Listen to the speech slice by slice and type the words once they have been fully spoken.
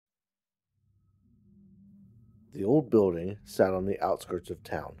The old building sat on the outskirts of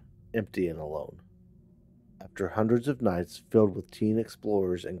town, empty and alone. After hundreds of nights filled with teen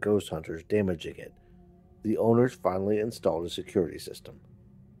explorers and ghost hunters damaging it, the owners finally installed a security system.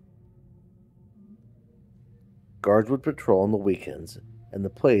 Guards would patrol on the weekends, and the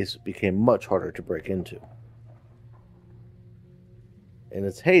place became much harder to break into. In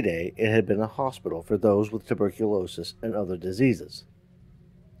its heyday, it had been a hospital for those with tuberculosis and other diseases.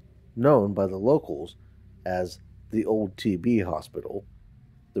 Known by the locals as the Old TB Hospital,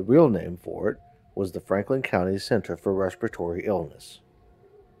 the real name for it was the Franklin County Center for Respiratory Illness.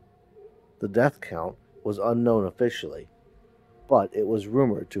 The death count was unknown officially, but it was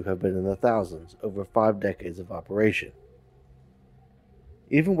rumored to have been in the thousands over 5 decades of operation.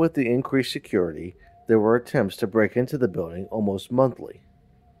 Even with the increased security, there were attempts to break into the building almost monthly.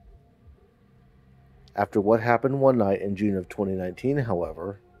 After what happened one night in June of 2019,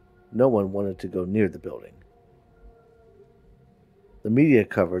 however, no one wanted to go near the building. The media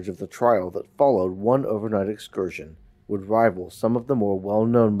coverage of the trial that followed one overnight excursion would rival some of the more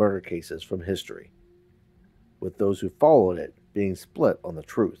well-known murder cases from history, with those who followed it being split on the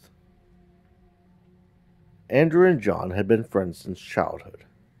truth. Andrew and John had been friends since childhood.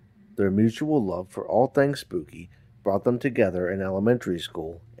 Their mutual love for all things spooky brought them together in elementary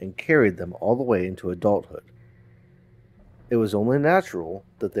school and carried them all the way into adulthood. It was only natural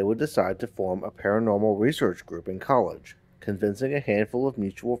that they would decide to form a paranormal research group in college, convincing a handful of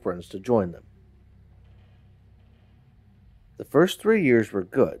mutual friends to join them. The first 3 years were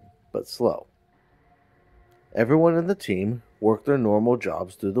good, but slow. Everyone in the team worked their normal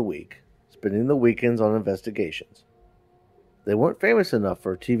jobs through the week, spending the weekends on investigations. They weren't famous enough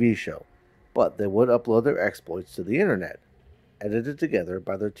for a TV show, but they would upload their exploits to the internet, edited together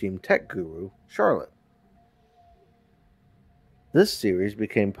by their team tech guru, Charlotte. This series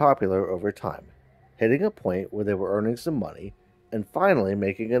became popular over time, hitting a point where they were earning some money and finally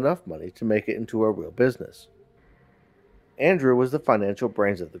making enough money to make it into a real business. Andrew was the financial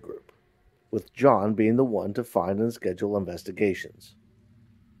brains of the group, with John being the one to find and schedule investigations.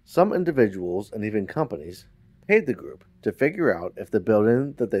 Some individuals and even companies paid the group to figure out if the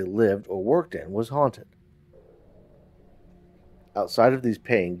building that they lived or worked in was haunted. Outside of these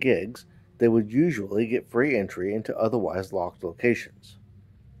paying gigs, they would usually get free entry into otherwise locked locations.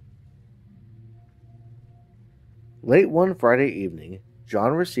 Late one Friday evening,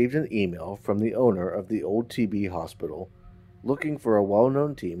 John received an email from the owner of the old TB hospital looking for a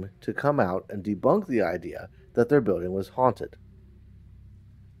well-known team to come out and debunk the idea that their building was haunted.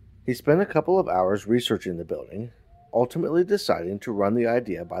 He spent a couple of hours researching the building, ultimately deciding to run the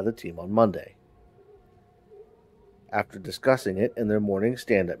idea by the team on Monday. After discussing it in their morning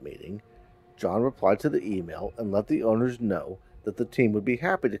stand-up meeting, John replied to the email and let the owners know that the team would be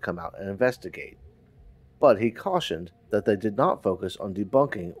happy to come out and investigate, but he cautioned that they did not focus on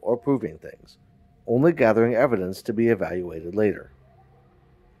debunking or proving things, only gathering evidence to be evaluated later.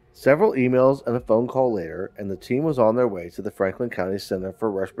 Several emails and a phone call later, and the team was on their way to the Franklin County Center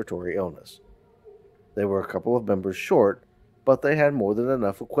for Respiratory Illness. They were a couple of members short, but they had more than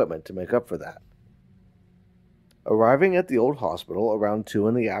enough equipment to make up for that. Arriving at the old hospital around 2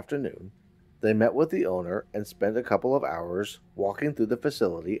 in the afternoon, they met with the owner and spent a couple of hours walking through the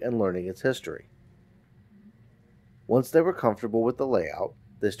facility and learning its history. Once they were comfortable with the layout,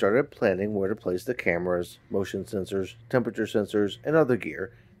 they started planning where to place the cameras, motion sensors, temperature sensors, and other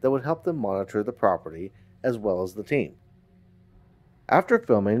gear that would help them monitor the property as well as the team. After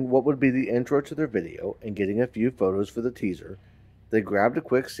filming what would be the intro to their video and getting a few photos for the teaser, they grabbed a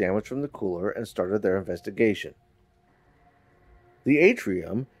quick sandwich from the cooler and started their investigation. The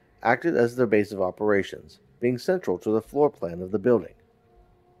atrium acted as their base of operations, being central to the floor plan of the building.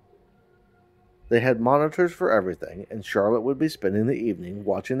 They had monitors for everything, and Charlotte would be spending the evening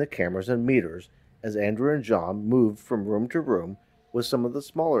watching the cameras and meters as Andrew and John moved from room to room with some of the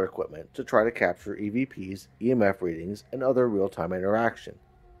smaller equipment to try to capture EVPs, EMF readings, and other real-time interaction.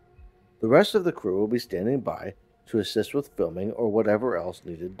 The rest of the crew will be standing by to assist with filming or whatever else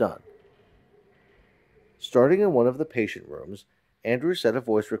needed done. Starting in one of the patient rooms, Andrew set a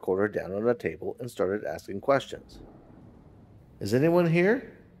voice recorder down on a table and started asking questions. "Is anyone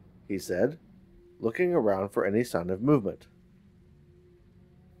here?" he said, looking around for any sign of movement.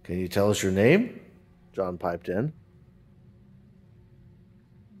 "Can you tell us your name?" John piped in.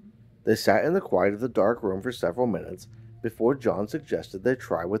 They sat in the quiet of the dark room for several minutes before John suggested they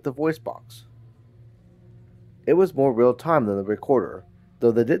try with the voice box. It was more real-time than the recorder,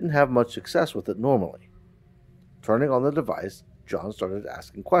 though they didn't have much success with it normally. Turning on the device, John started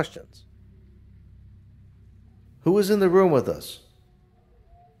asking questions. "Who is in the room with us?"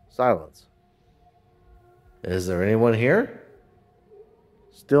 Silence. Is there anyone here?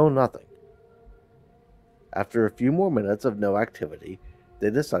 Still nothing. After a few more minutes of no activity, they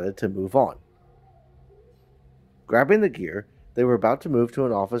decided to move on. Grabbing the gear, they were about to move to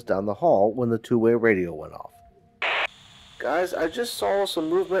an office down the hall when the two-way radio went off. Guys, I just saw some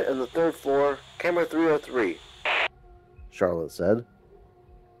movement in the third floor, camera 303, Charlotte said.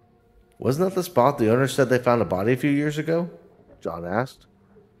 Wasn't that the spot the owner said they found a body a few years ago? John asked.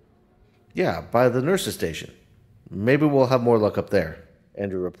 Yeah, by the nurse's station. Maybe we'll have more luck up there,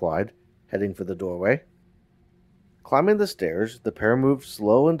 Andrew replied, heading for the doorway. Climbing the stairs, the pair moved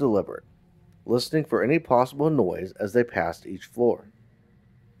slow and deliberate, listening for any possible noise as they passed each floor.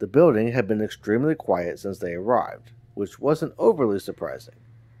 The building had been extremely quiet since they arrived, which wasn't overly surprising.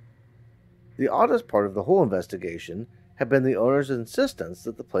 The oddest part of the whole investigation had been the owner's insistence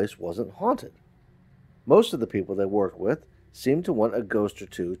that the place wasn't haunted. Most of the people they worked with seemed to want a ghost or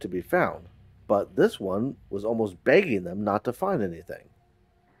two to be found, but this one was almost begging them not to find anything.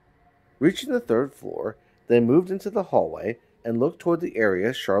 Reaching the third floor, they moved into the hallway and looked toward the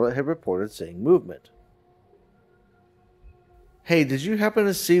area Charlotte had reported seeing movement. Hey, did you happen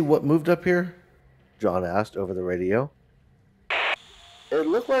to see what moved up here? John asked over the radio. It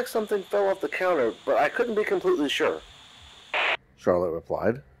looked like something fell off the counter, but I couldn't be completely sure, Charlotte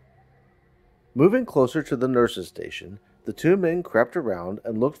replied. Moving closer to the nurse's station, the two men crept around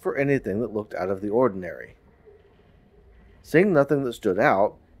and looked for anything that looked out of the ordinary. Seeing nothing that stood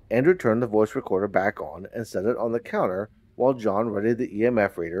out, Andrew turned the voice recorder back on and set it on the counter while John readied the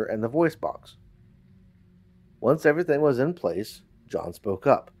EMF reader and the voice box. Once everything was in place, John spoke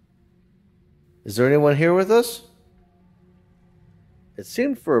up. Is there anyone here with us? It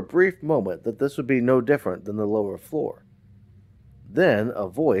seemed for a brief moment that this would be no different than the lower floor. Then a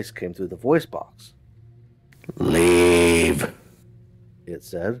voice came through the voice box. Leave, it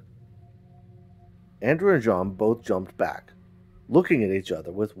said. Andrew and John both jumped back, looking at each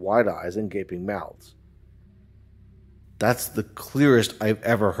other with wide eyes and gaping mouths. That's the clearest I've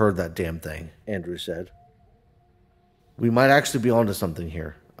ever heard that damn thing, Andrew said. We might actually be onto something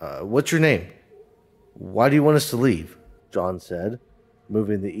here. What's your name? Why do you want us to leave? John said,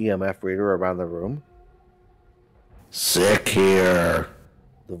 moving the EMF reader around the room. Sick here,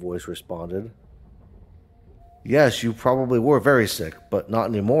 the voice responded. Yes, you probably were very sick, but not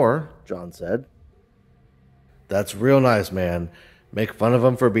anymore, John said. That's real nice, man. Make fun of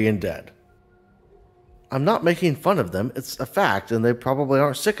them for being dead. I'm not making fun of them. It's a fact, and they probably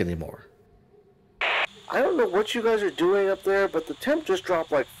aren't sick anymore. I don't know what you guys are doing up there, but the temp just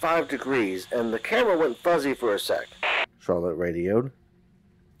dropped like 5 degrees, and the camera went fuzzy for a sec, Charlotte radioed.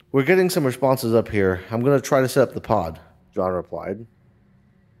 We're getting some responses up here. I'm going to try to set up the pod, John replied.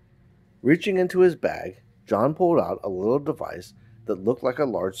 Reaching into his bag, John pulled out a little device that looked like a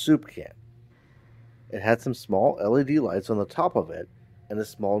large soup can. It had some small LED lights on the top of it and a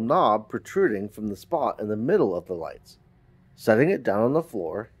small knob protruding from the spot in the middle of the lights. Setting it down on the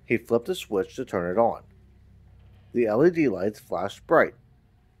floor, he flipped a switch to turn it on. The LED lights flashed bright,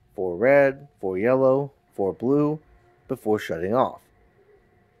 4 red, 4 yellow, 4 blue, before shutting off.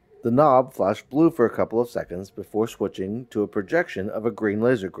 The knob flashed blue for a couple of seconds before switching to a projection of a green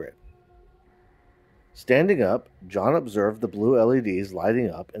laser grid. Standing up, John observed the blue LEDs lighting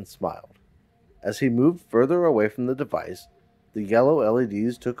up and smiled. As he moved further away from the device, the yellow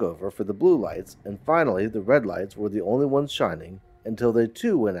LEDs took over for the blue lights, and finally the red lights were the only ones shining until they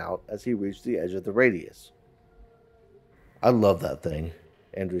too went out as he reached the edge of the radius. I love that thing,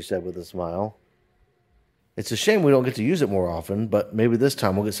 Andrew said with a smile. It's a shame we don't get to use it more often, but maybe this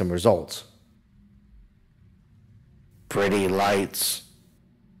time we'll get some results. Pretty lights.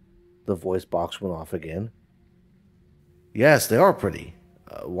 The voice box went off again. Yes, they are pretty.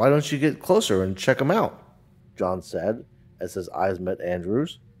 Why don't you get closer and check them out? John said, as his eyes met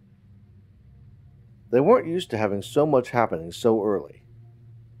Andrew's. They weren't used to having so much happening so early.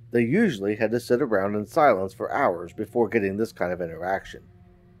 They usually had to sit around in silence for hours before getting this kind of interaction,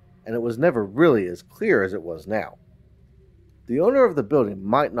 and it was never really as clear as it was now. The owner of the building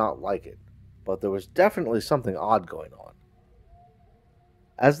might not like it, but there was definitely something odd going on.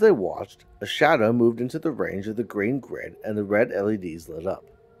 As they watched, a shadow moved into the range of the green grid and the red LEDs lit up.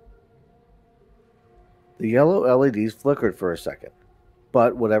 The yellow LEDs flickered for a second,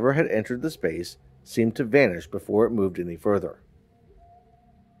 but whatever had entered the space seemed to vanish before it moved any further.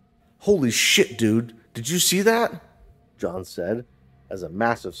 Holy shit, dude! Did you see that? John said, as a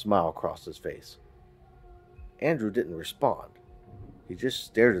massive smile crossed his face. Andrew didn't respond. He just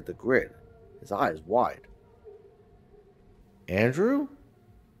stared at the grid, his eyes wide. Andrew?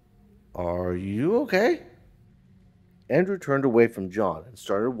 Are you okay? Andrew turned away from John and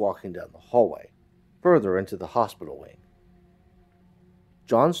started walking down the hallway, further into the hospital wing.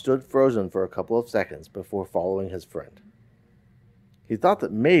 John stood frozen for a couple of seconds before following his friend. He thought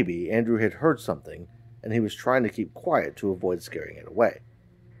that maybe Andrew had heard something, and he was trying to keep quiet to avoid scaring it away.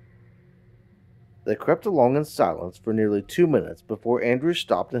 They crept along in silence for nearly 2 minutes before Andrew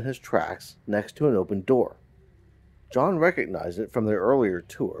stopped in his tracks next to an open door. John recognized it from their earlier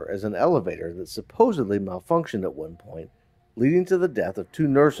tour as an elevator that supposedly malfunctioned at one point, leading to the death of 2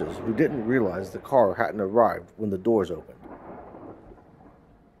 nurses who didn't realize the car hadn't arrived when the doors opened.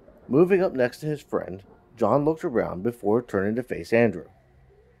 Moving up next to his friend, John looked around before turning to face Andrew.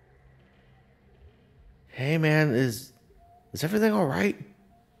 "Hey man, is everything alright?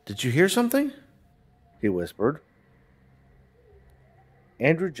 Did you hear something?" he whispered.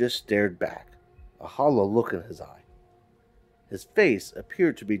 Andrew just stared back, a hollow look in his eye. His face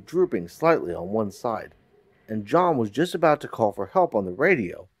appeared to be drooping slightly on one side, and John was just about to call for help on the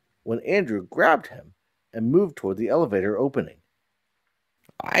radio when Andrew grabbed him and moved toward the elevator opening.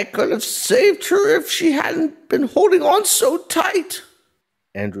 "I could have saved her if she hadn't been holding on so tight,"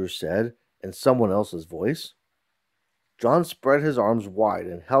 Andrew said in someone else's voice. John spread his arms wide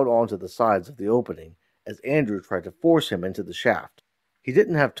and held on to the sides of the opening as Andrew tried to force him into the shaft. He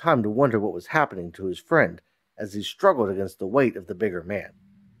didn't have time to wonder what was happening to his friend as he struggled against the weight of the bigger man.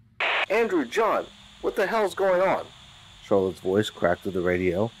 "Andrew, John, what the hell's going on?" Charlotte's voice cracked through the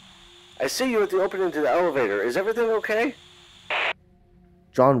radio. "I see you at the opening to the elevator. Is everything okay?"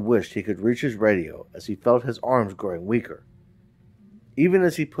 John wished he could reach his radio as he felt his arms growing weaker. Even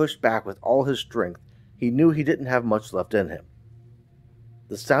as he pushed back with all his strength, he knew he didn't have much left in him.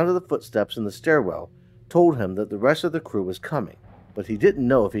 The sound of the footsteps in the stairwell told him that the rest of the crew was coming, but he didn't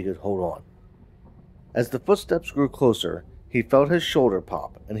know if he could hold on. As the footsteps grew closer, he felt his shoulder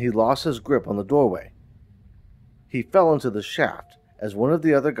pop and he lost his grip on the doorway. He fell into the shaft as one of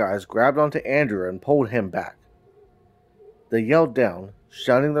the other guys grabbed onto Andrew and pulled him back. They yelled down,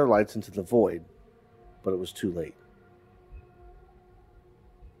 shining their lights into the void, but it was too late.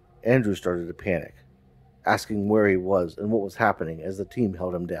 Andrew started to panic, asking where he was and what was happening as the team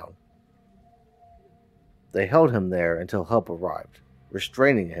held him down. They held him there until help arrived,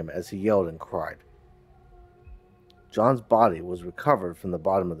 restraining him as he yelled and cried. John's body was recovered from the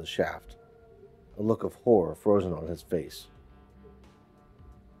bottom of the shaft, a look of horror frozen on his face.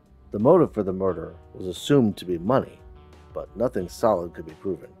 The motive for the murder was assumed to be money, but nothing solid could be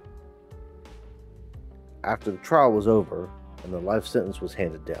proven. After the trial was over and the life sentence was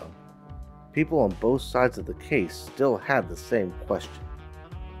handed down, people on both sides of the case still had the same question.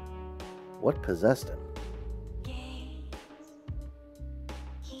 What possessed him?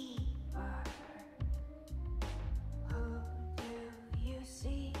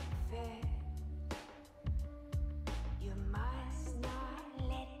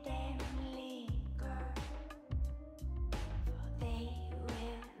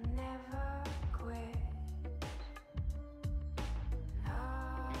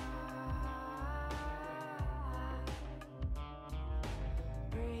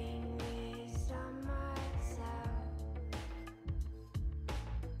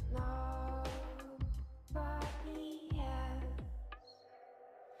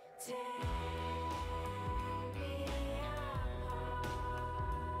 Take